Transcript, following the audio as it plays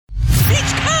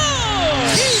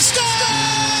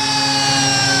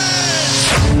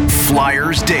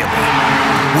Flyers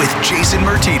Daily with Jason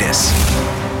Martinez.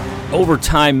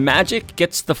 Overtime magic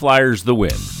gets the Flyers the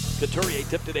win. Couturier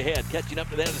tipped it ahead, catching up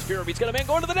to that is Fear. He's got a man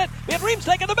going to the net. Van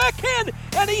Riemsdyk on the backhand,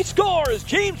 and he scores.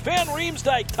 James Van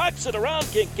Riemsdyk tucks it around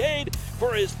Kincaid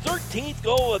for his 13th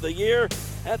goal of the year.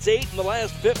 That's 8 in the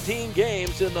last 15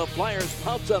 games, and the Flyers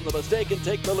pounce on the mistake and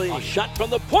take the lead. A shot from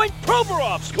the point.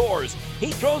 Provorov scores.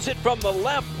 He throws it from the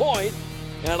left point,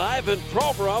 and Ivan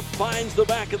Provorov finds the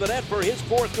back of the net for his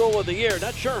 4th goal of the year.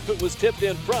 Not sure if it was tipped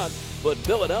in front, but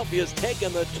Philadelphia's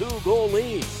taken the 2-goal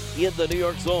lead in the New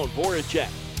York zone.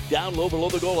 Voracek down low below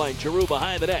the goal line. Giroux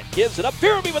behind the net. Gives it up.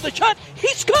 Farabee with the shot. He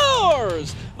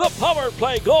scores! The power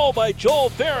play goal by Joel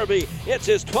Farabee. It's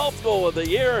his 12th goal of the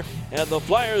year, and the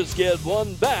Flyers get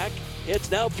one back.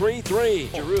 It's now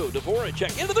 3-3. Giroux to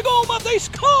Voracek into the goal, but they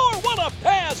score! What a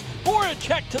pass!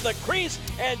 Voracek to the crease,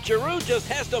 and Giroux just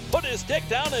has to put his stick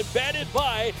down and bat it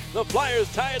by. The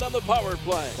Flyers tie it on the power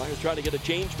play. Flyers trying to get a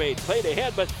change made. Played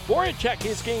ahead, but Voracek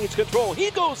is gains control. He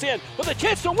goes in with a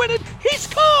chance to win it. He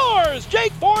scores!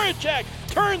 Jake Voracek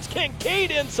turns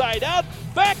Kincaid inside out.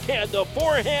 Backhand to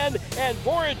forehand, and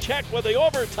Voracek with the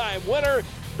overtime winner.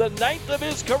 The 9th of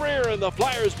his career, and the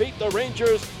Flyers beat the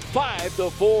Rangers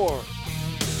 5-4.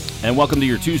 And welcome to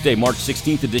your Tuesday, March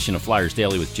 16th edition of Flyers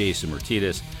Daily with Jason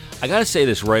Martinez. I got to say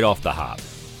this right off the hop.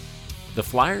 The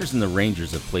Flyers and the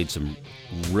Rangers have played some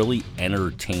really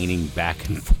entertaining back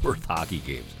and forth hockey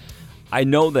games. I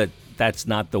know that that's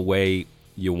not the way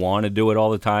you want to do it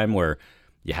all the time, where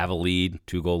you have a lead,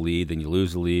 2-goal lead, then you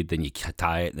lose the lead, then you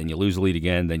tie it, then you lose the lead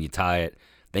again, then you tie it,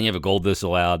 then you have a goal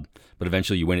disallowed, but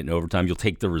eventually you win it in overtime. You'll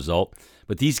take the result.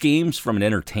 But these games, from an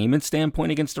entertainment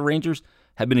standpoint against the Rangers,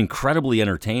 have been incredibly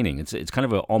entertaining. It's kind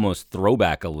of a almost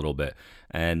throwback a little bit,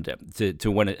 and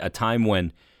to when a time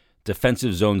when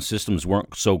defensive zone systems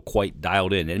weren't so quite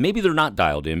dialed in, and maybe they're not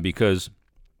dialed in because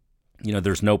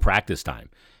there's no practice time,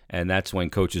 and that's when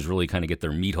coaches really kind of get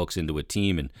their meat hooks into a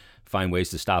team and find ways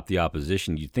to stop the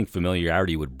opposition. You'd think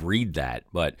familiarity would breed that,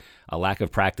 but a lack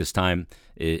of practice time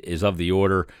is of the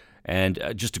order. And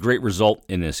just a great result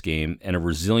in this game and a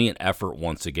resilient effort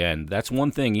once again. That's one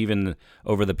thing, even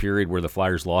over the period where the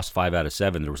Flyers lost 5 out of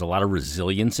 7, there was a lot of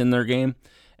resilience in their game,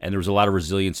 and there was a lot of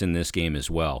resilience in this game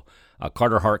as well.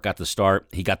 Carter Hart got the start.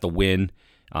 He got the win.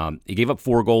 He gave up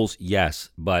 4 goals, yes,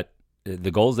 but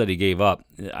the goals that he gave up,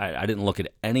 I didn't look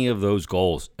at any of those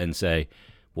goals and say,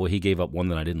 well, he gave up one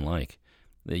that I didn't like.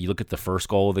 You look at the first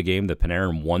goal of the game, the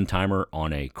Panarin one-timer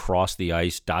on a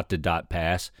cross-the-ice, dot-to-dot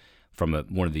pass, from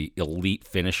one of the elite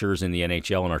finishers in the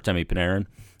NHL, and Artemi Panarin.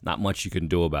 Not much you can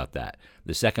do about that.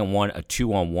 The second one, a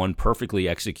 2-on-1, perfectly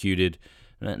executed,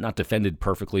 not defended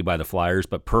perfectly by the Flyers,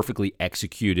 but perfectly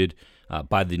executed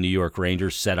by the New York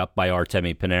Rangers, set up by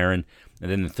Artemi Panarin. And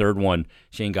then the third one,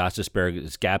 Shane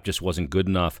Gostisbehere's gap just wasn't good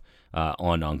enough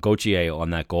on Gauthier on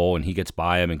that goal, and he gets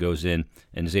by him and goes in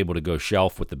and is able to go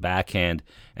shelf with the backhand.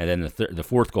 And then the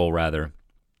fourth goal,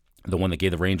 the one that gave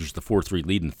the Rangers the 4-3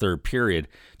 lead in the third period,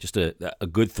 just a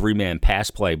good 3-man pass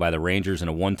play by the Rangers, and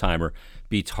a one-timer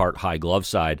beats Hart high glove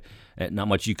side. Not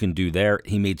much you can do there.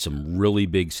 He made some really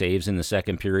big saves in the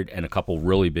second period and a couple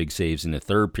really big saves in the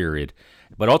third period.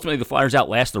 But ultimately, the Flyers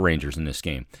outlast the Rangers in this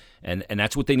game, and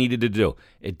that's what they needed to do.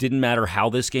 It didn't matter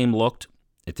how this game looked.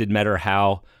 It didn't matter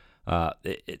how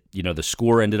the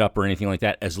score ended up or anything like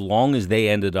that, as long as they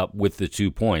ended up with the 2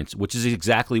 points, which is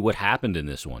exactly what happened in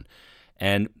this one.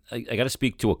 And I got to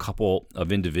speak to a couple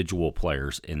of individual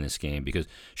players in this game because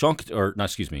Sean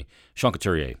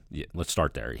Couturier, let's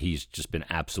start there. He's just been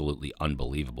absolutely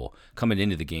unbelievable. Coming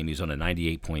into the game, he's on a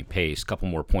 98-point pace, a couple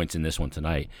more points in this one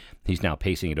tonight. He's now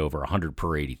pacing it over 100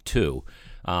 per 82.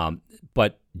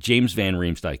 But James Van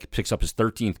Riemsdyk picks up his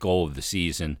 13th goal of the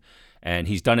season, and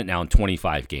he's done it now in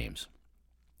 25 games.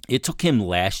 It took him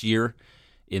last year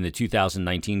in the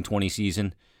 2019-20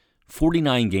 season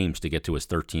 49 games to get to his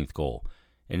 13th goal.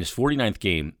 In his 49th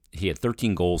game, he had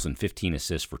 13 goals and 15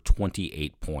 assists for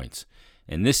 28 points.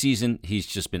 And this season, he's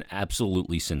just been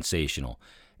absolutely sensational.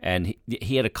 And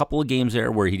he had a couple of games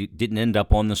there where he didn't end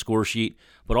up on the score sheet,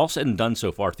 but all said and done so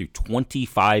far through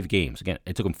 25 games. Again,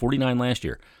 it took him 49 last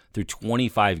year. Through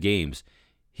 25 games,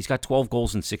 he's got 12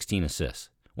 goals and 16 assists.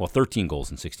 Well, 13 goals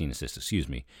and 16 assists,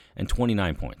 and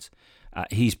 29 points.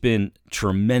 He's been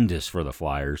tremendous for the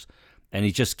Flyers. And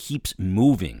he just keeps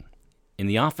moving. In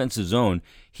the offensive zone,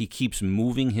 he keeps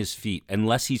moving his feet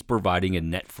unless he's providing a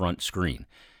net front screen.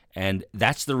 And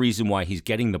that's the reason why he's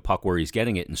getting the puck where he's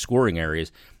getting it in scoring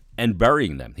areas and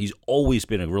burying them. He's always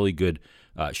been a really good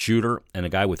shooter and a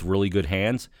guy with really good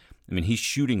hands. I mean, he's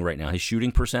shooting right now. His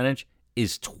shooting percentage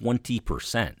is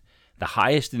 20%. The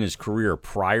highest in his career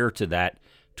prior to that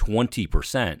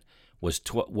 20% was,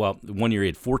 1 year he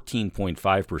had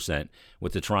 14.5%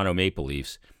 with the Toronto Maple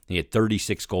Leafs. He had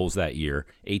 36 goals that year,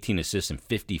 18 assists, and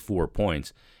 54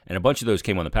 points. And a bunch of those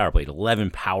came on the power play.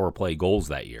 11 power play goals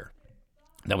that year.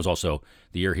 That was also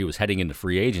the year he was heading into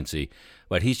free agency.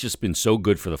 But he's just been so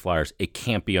good for the Flyers, it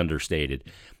can't be understated.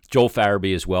 Joel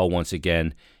Farabee as well, once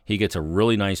again. He gets a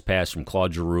really nice pass from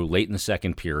Claude Giroux late in the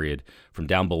second period from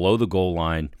down below the goal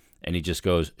line, and he just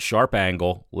goes sharp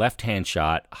angle, left-hand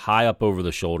shot, high up over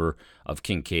the shoulder of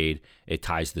Kincaid. It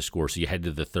ties the score, so you head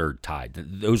to the third tied.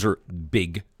 Those are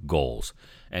big goals.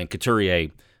 And Couturier,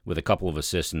 with a couple of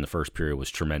assists in the first period, was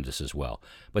tremendous as well.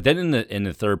 But then in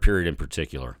the third period in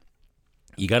particular,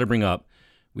 you got to bring up,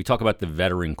 we talk about the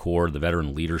veteran core, the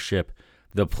veteran leadership,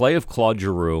 the play of Claude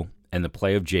Giroux and the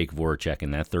play of Jake Voracek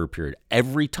in that third period.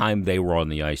 Every time they were on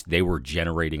the ice, they were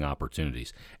generating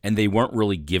opportunities, and they weren't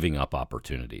really giving up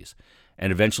opportunities.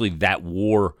 And eventually that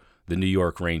wore the New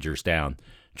York Rangers down.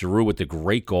 Giroux with the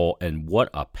great goal, and what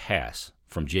a pass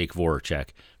from Jake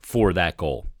Voracek for that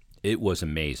goal. It was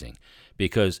amazing,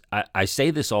 because I say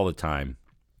this all the time.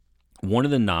 One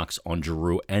of the knocks on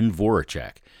Giroux and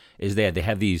Voracek is that they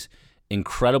have these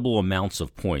incredible amounts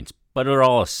of points, but they're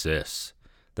all assists.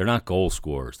 They're not goal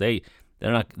scorers. They're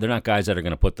not guys that are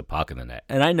going to put the puck in the net.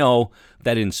 And I know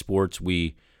that in sports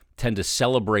we tend to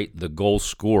celebrate the goal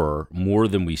scorer more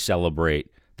than we celebrate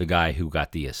the guy who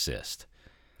got the assist.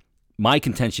 My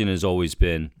contention has always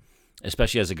been,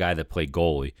 especially as a guy that played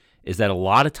goalie, is that a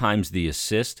lot of times the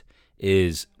assist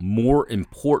is more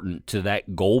important to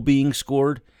that goal being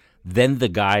scored than the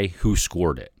guy who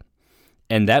scored it.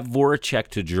 And that Voracek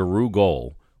to Giroux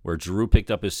goal, where Giroux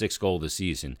picked up his 6th goal of the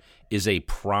season, is a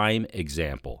prime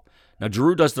example. Now,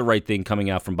 Giroux does the right thing coming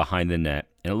out from behind the net,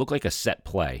 and it looked like a set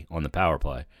play on the power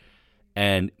play,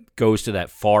 and goes to that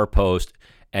far post,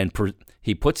 and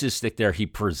he puts his stick there. He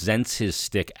presents his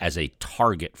stick as a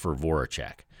target for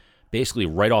Voracek, basically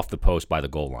right off the post by the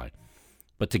goal line.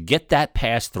 But to get that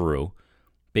pass through,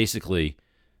 basically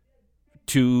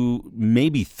to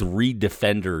maybe 3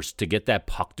 defenders to get that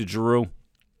puck to Giroux,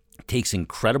 takes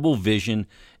incredible vision,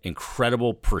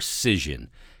 incredible precision,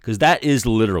 because that is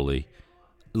literally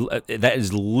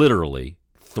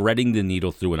threading the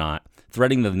needle through an eye,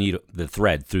 threading the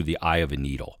thread through the eye of a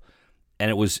needle, and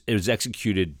it was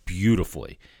executed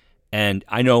beautifully. And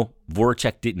I know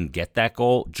Voracek didn't get that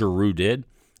goal, Giroux did,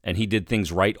 and he did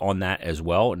things right on that as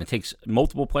well. And it takes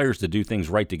multiple players to do things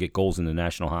right to get goals in the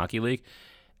National Hockey League,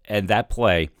 and that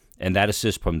play and that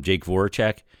assist from Jake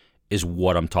Voracek is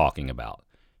what I'm talking about.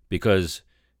 Because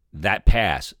that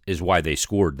pass is why they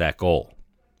scored that goal.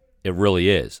 It really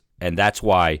is. And that's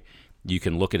why you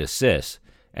can look at assists,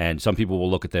 and some people will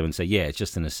look at them and say, yeah, it's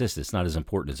just an assist. It's not as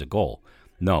important as a goal.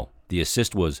 No, the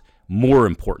assist was more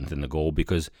important than the goal,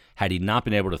 because had he not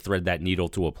been able to thread that needle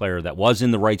to a player that was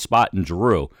in the right spot in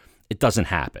Giroux, it doesn't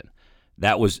happen.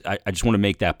 I just want to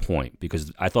make that point, because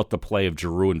I thought the play of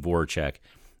Giroux and Voracek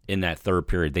in that third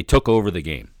period, they took over the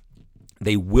game.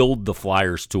 They willed the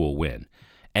Flyers to a win.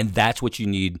 And that's what you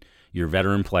need, your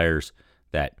veteran players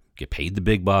that get paid the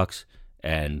big bucks,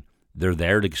 and they're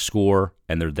there to score,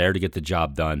 and they're there to get the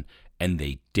job done, and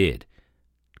they did.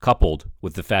 Coupled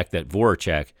with the fact that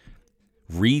Voracek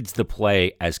reads the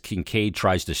play as Kincaid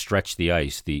tries to stretch the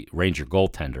ice, the Ranger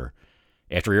goaltender,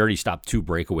 after he already stopped 2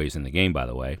 breakaways in the game, by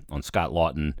the way, on Scott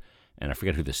Laughton, and I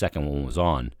forget who the second one was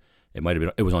on. It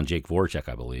was on Jake Voracek,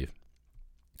 I believe.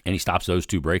 And he stops those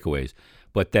 2 breakaways.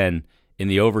 But then in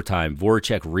the overtime,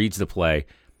 Voracek reads the play.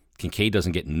 Kincaid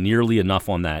doesn't get nearly enough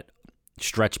on that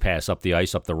stretch pass up the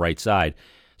ice, up the right side.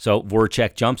 So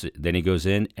Voracek jumps it. Then he goes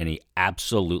in, and he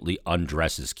absolutely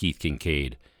undresses Keith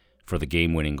Kincaid for the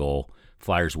game-winning goal.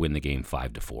 Flyers win the game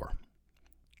 5-4.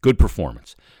 Good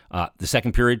performance. The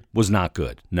second period was not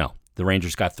good. No. The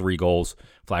Rangers got 3 goals.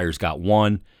 Flyers got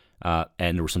 1.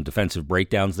 And there were some defensive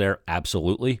breakdowns there,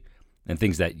 absolutely, and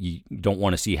things that you don't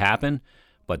want to see happen.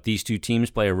 But these two teams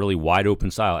play a really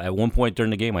wide-open style. At one point during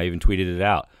the game, I even tweeted it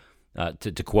out.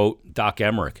 To quote Doc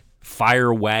Emmerich,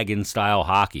 fire wagon-style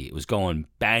hockey. It was going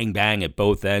bang-bang at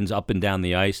both ends, up and down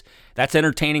the ice. That's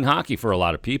entertaining hockey for a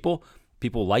lot of people.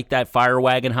 People like that fire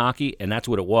wagon hockey, and that's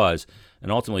what it was.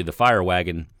 And ultimately, the fire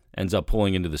wagon ends up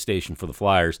pulling into the station for the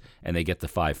Flyers, and they get the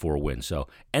 5-4 win. So,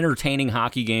 entertaining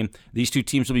hockey game. These two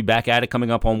teams will be back at it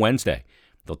coming up on Wednesday.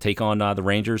 They'll take on the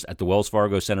Rangers at the Wells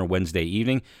Fargo Center Wednesday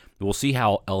evening. We'll see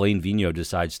how Alain Vigneault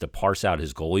decides to parse out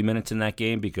his goalie minutes in that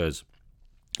game, because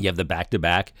you have the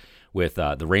back-to-back with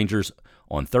the Rangers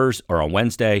on Thursday or on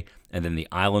Wednesday, and then the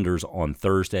Islanders on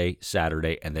Thursday,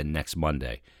 Saturday, and then next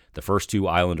Monday. The first 2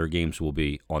 Islander games will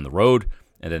be on the road,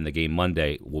 and then the game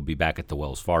Monday will be back at the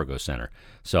Wells Fargo Center.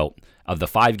 So of the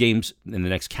 5 games in the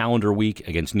next calendar week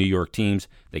against New York teams,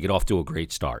 they get off to a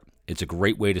great start. It's a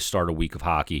great way to start a week of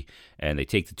hockey, and they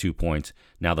take the 2 points.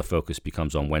 Now the focus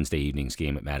becomes on Wednesday evening's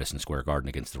game at Madison Square Garden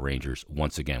against the Rangers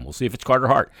once again. We'll see if it's Carter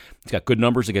Hart. He's got good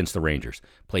numbers against the Rangers,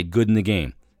 played good in the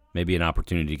game. Maybe an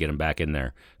opportunity to get him back in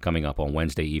there coming up on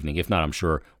Wednesday evening. If not, I'm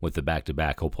sure with the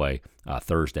back-to-back, he'll play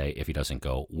Thursday if he doesn't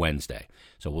go Wednesday.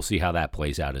 So we'll see how that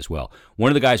plays out as well. One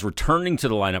of the guys returning to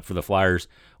the lineup for the Flyers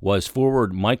was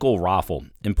forward Michael Raffl.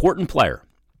 Important player.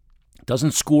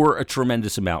 Doesn't score a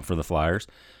tremendous amount for the Flyers,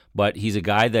 but he's a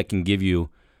guy that can give you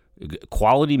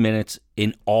quality minutes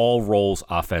in all roles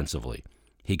offensively.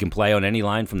 He can play on any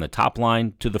line from the top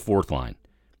line to the fourth line.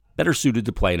 Better suited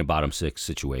to play in a bottom 6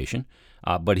 situation.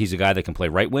 But he's a guy that can play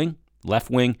right wing, left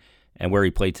wing, and where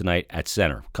he played tonight at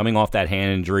center. Coming off that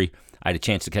hand injury, I had a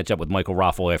chance to catch up with Michael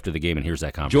Raffl after the game, and here's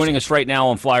that conversation. Joining us right now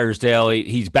on Flyers Daily,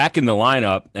 he's back in the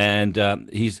lineup, and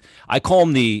I call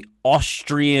him the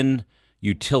Austrian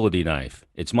utility knife.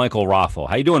 It's Michael Raffl.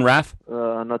 How you doing, Raff?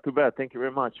 Not too bad. Thank you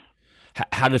very much.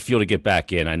 How did it feel to get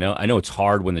back in? I know it's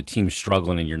hard when the team's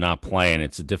struggling and you're not playing.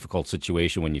 It's a difficult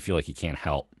situation when you feel like you can't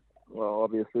help. Well,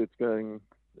 obviously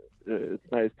it's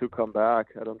nice to come back.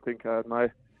 I don't think I had my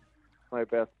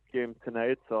best game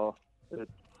tonight, so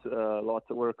it's lots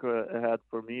of work ahead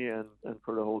for me and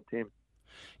for the whole team.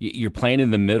 You're playing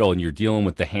in the middle and you're dealing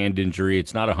with the hand injury.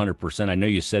 It's not 100%. I know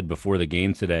you said before the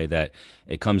game today that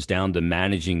it comes down to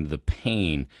managing the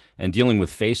pain and dealing with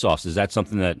face-offs. Is that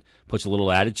something that puts a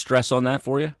little added stress on that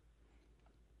for you?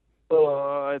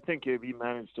 I think he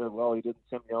managed it well. He didn't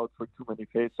send me out for too many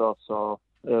face-offs, so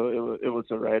it was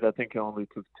all right. I think I only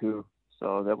took 2,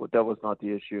 so that was not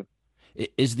the issue.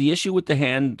 Is the issue with the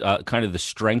hand kind of the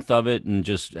strength of it and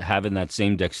just having that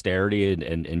same dexterity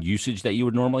and usage that you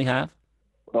would normally have?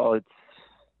 Well,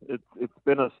 it's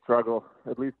been a struggle.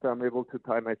 At least I'm able to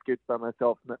tie my skates by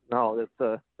myself now.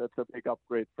 That's a big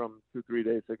upgrade from 2-3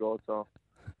 days ago. So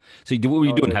what were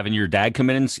you doing? Having your dad come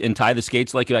in and tie the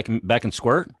skates like back in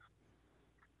Squirt?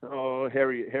 Oh,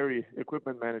 Harry,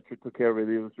 equipment manager, took care of it.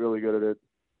 He was really good at it.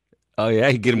 Oh yeah,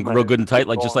 you get him real good and tight,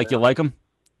 just like you like them.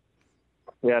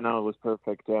 Yeah, no, it was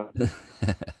perfect. Yeah.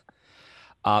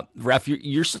 Raf,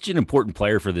 you're such an important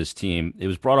player for this team. It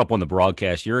was brought up on the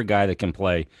broadcast. You're a guy that can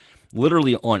play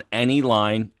literally on any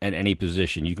line and any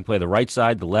position. You can play the right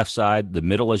side, the left side, the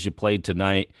middle as you played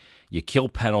tonight. You kill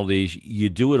penalties. You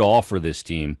do it all for this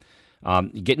team.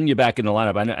 Getting you back in the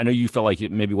lineup, I know you felt like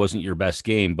it maybe wasn't your best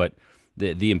game, but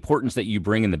the importance that you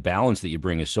bring and the balance that you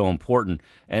bring is so important.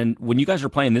 And when you guys are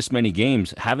playing this many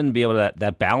games, having to be able to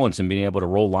that balance and being able to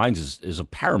roll lines is of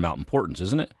paramount importance,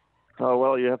 isn't it? Oh,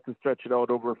 well, you have to stretch it out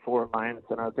over 4 lines,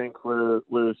 and I think we're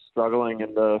struggling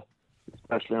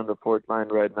especially on the fourth line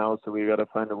right now. So we got to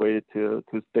find a way to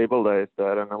stabilize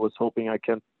that. And I was hoping I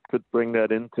could bring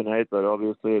that in tonight, but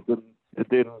obviously it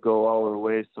didn't go our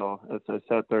way. So as I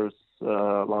said, there's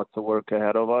lots of work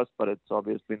ahead of us, but it's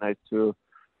obviously nice to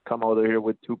come out of here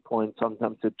with 2 points.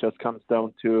 Sometimes it just comes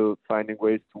down to finding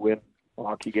ways to win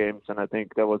hockey games, and I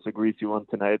think that was a greasy one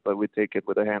tonight, but we take it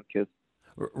with a hand kiss.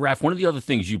 Raf, one of the other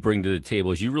things you bring to the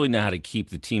table is you really know how to keep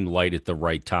the team light at the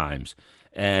right times.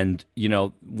 And,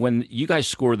 when you guys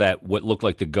score that, what looked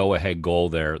like the go-ahead goal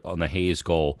there on the Hayes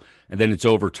goal, and then it's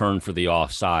overturned for the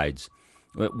offsides,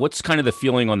 what's kind of the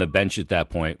feeling on the bench at that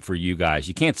point for you guys?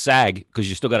 You can't sag because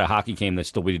you still got a hockey game that's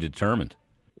still be determined.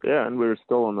 Yeah, and we were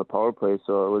still on the power play,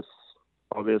 so it was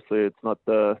obviously it's not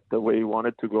the way you want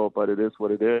it to go, but it is what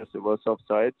it is. It was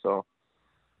offside, so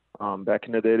back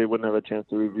in the day they wouldn't have a chance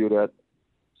to review that.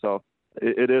 So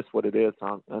it is what it is.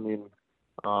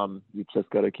 You just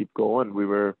got to keep going.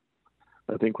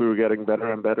 I think we were getting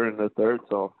better and better in the third.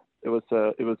 So it was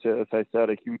as I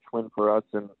said, a huge win for us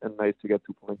and nice to get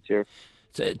 2 points here.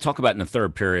 Talk about in the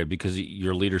third period, because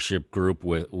your leadership group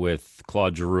with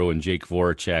Claude Giroux and Jake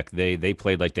Voracek, they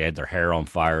played like they had their hair on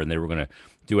fire and they were going to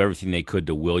do everything they could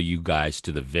to will you guys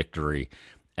to the victory.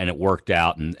 And it worked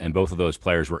out. And both of those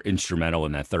players were instrumental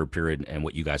in that third period and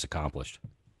what you guys accomplished.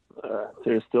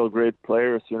 They're still great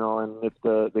players, and if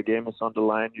the game is on the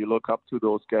line, you look up to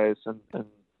those guys, and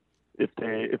if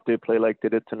they play like they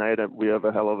did tonight, we have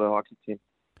a hell of a hockey team.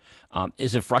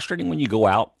 Is it frustrating when you go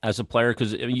out as a player?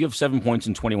 Because you have 7 points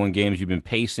in 21 games. You've been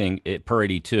pacing it per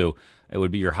 82. It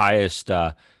would be your highest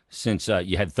since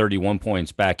you had 31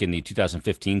 points back in the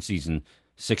 2015 season,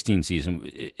 16 season.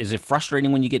 Is it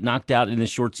frustrating when you get knocked out in this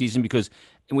short season? Because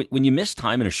when you miss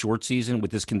time in a short season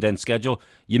with this condensed schedule,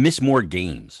 you miss more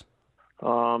games.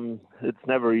 It's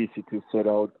never easy to sit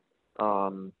out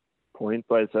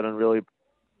point-wise.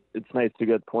 It's nice to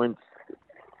get points.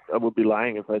 I would be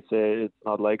lying if I say it's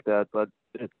not like that, but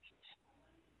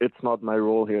it's not my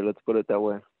role here. Let's put it that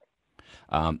way.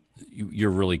 You're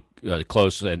really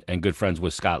close and good friends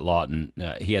with Scott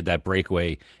Laughton. He had that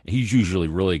breakaway. He's usually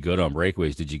really good on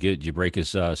breakaways. Did you break his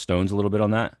stones a little bit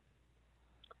on that?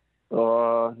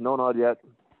 No, not yet.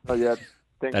 Not yet.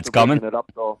 Thanks That's for coming? bringing it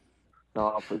up, though.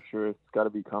 No, for sure. It's got to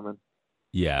be coming.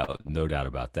 Yeah, no doubt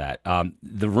about that.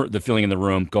 The feeling in the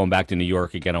room, going back to New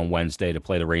York again on Wednesday to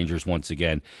play the Rangers once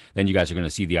again. Then you guys are going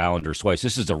to see the Islanders twice.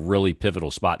 This is a really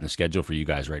pivotal spot in the schedule for you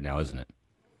guys right now, isn't it?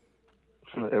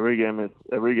 Every game is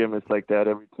like that.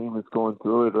 Every team is going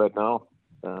through it right now.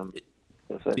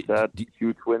 As I said,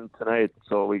 huge win tonight,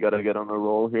 so we got to get on a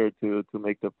roll here to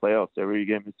make the playoffs. Every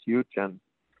game is huge, and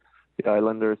the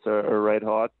Islanders are right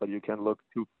hot, but you can't look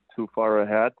too far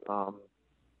ahead.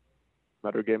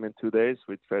 Another game in 2 days,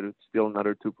 we try to steal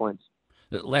another 2 points.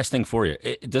 Last thing for you,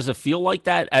 does it feel like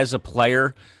that as a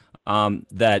player,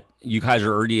 that you guys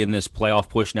are already in this playoff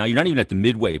push now? You're not even at the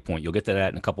midway point. You'll get to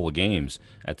that in a couple of games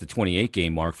at the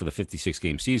 28-game mark for the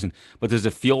 56-game season. But does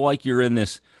it feel like you're in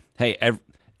this, hey,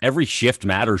 every shift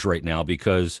matters right now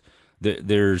because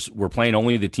we're playing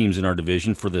only the teams in our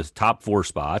division for the top 4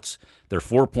 spots. They're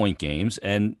 4-point games.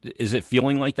 And is it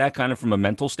feeling like that kind of from a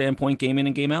mental standpoint, game in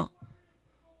and game out?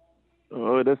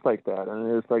 Oh, it is like that,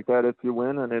 and it is like that if you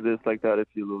win, and it is like that if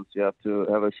you lose. You have to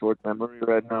have a short memory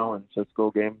right now and just go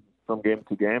from game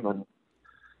to game and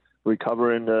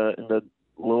recover in the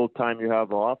little time you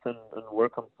have off and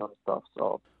work on some stuff.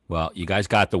 So, well, you guys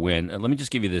got the win. Let me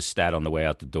just give you this stat on the way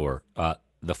out the door.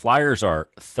 The Flyers are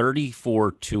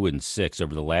 34-2-6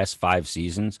 over the last 5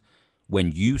 seasons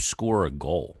when you score a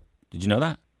goal. Did you know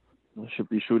that? I should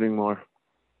be shooting more.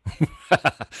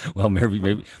 Well,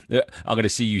 maybe I'm going to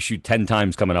see you shoot 10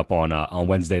 times coming up on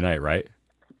Wednesday night, right?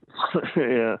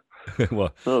 Yeah.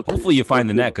 Well, hopefully you find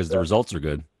the net because the results are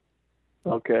good.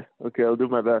 Okay, I'll do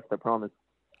my best, I promise.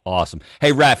 Awesome.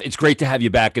 Hey, Raph, it's great to have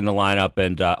you back in the lineup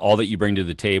and all that you bring to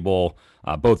the table,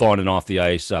 both on and off the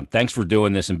ice. Thanks for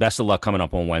doing this, and best of luck coming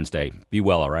up on Wednesday. Be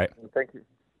well, all right? Thank you.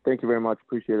 Thank you very much.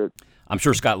 Appreciate it. I'm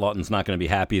sure Scott Laughton's not going to be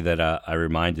happy that I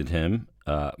reminded him,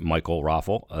 Michael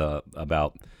Raffl,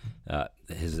 about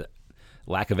his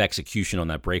lack of execution on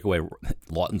that breakaway.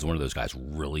 Laughton's one of those guys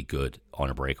really good on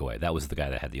a breakaway. That was the guy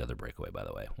that had the other breakaway, by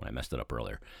the way, when I messed it up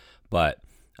earlier. But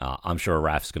I'm sure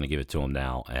Raff's going to give it to him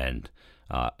now, and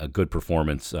a good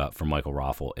performance from Michael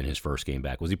Raffl in his first game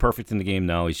back. Was he perfect in the game?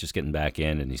 No, he's just getting back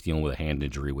in, and he's dealing with a hand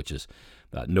injury, which is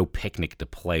no picnic to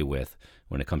play with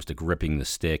when it comes to gripping the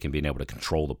stick and being able to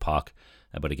control the puck.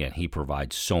 But again, he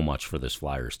provides so much for this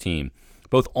Flyers team,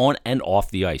 both on and off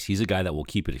the ice. He's a guy that will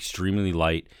keep it extremely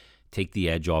light, take the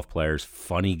edge off players,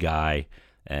 funny guy,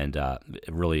 and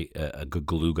really a good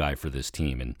glue guy for this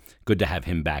team. And good to have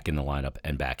him back in the lineup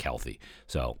and back healthy.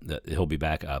 So he'll be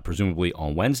back presumably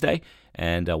on Wednesday,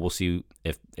 and we'll see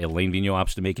if Alain Vigneault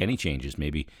opts to make any changes.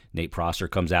 Maybe Nate Prosser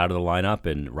comes out of the lineup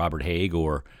and Robert Haig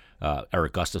or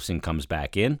Eric Gustafson comes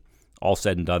back in. All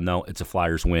said and done, though, it's a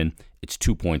Flyers win. It's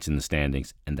 2 points in the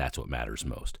standings, and that's what matters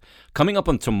most. Coming up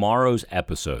on tomorrow's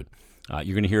episode,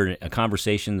 you're going to hear a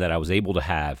conversation that I was able to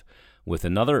have with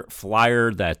another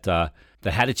Flyer that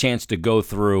had a chance to go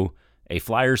through a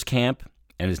Flyers camp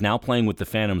and is now playing with the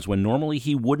Phantoms when normally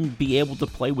he wouldn't be able to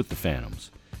play with the Phantoms.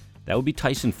 That would be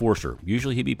Tyson Forster.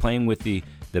 Usually he'd be playing with the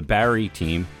Barrie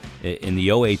team in the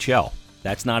OHL.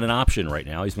 That's not an option right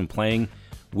now. He's been playing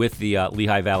with the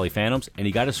Lehigh Valley Phantoms, and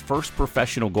he got his first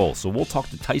professional goal. So we'll talk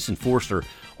to Tyson Forster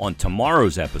on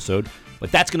tomorrow's episode,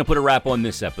 but that's going to put a wrap on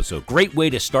this episode. Great way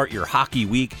to start your hockey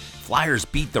week. Flyers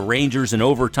beat the Rangers in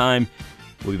overtime.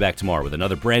 We'll be back tomorrow with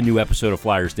another brand new episode of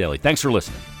Flyers Daily. Thanks for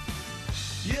listening.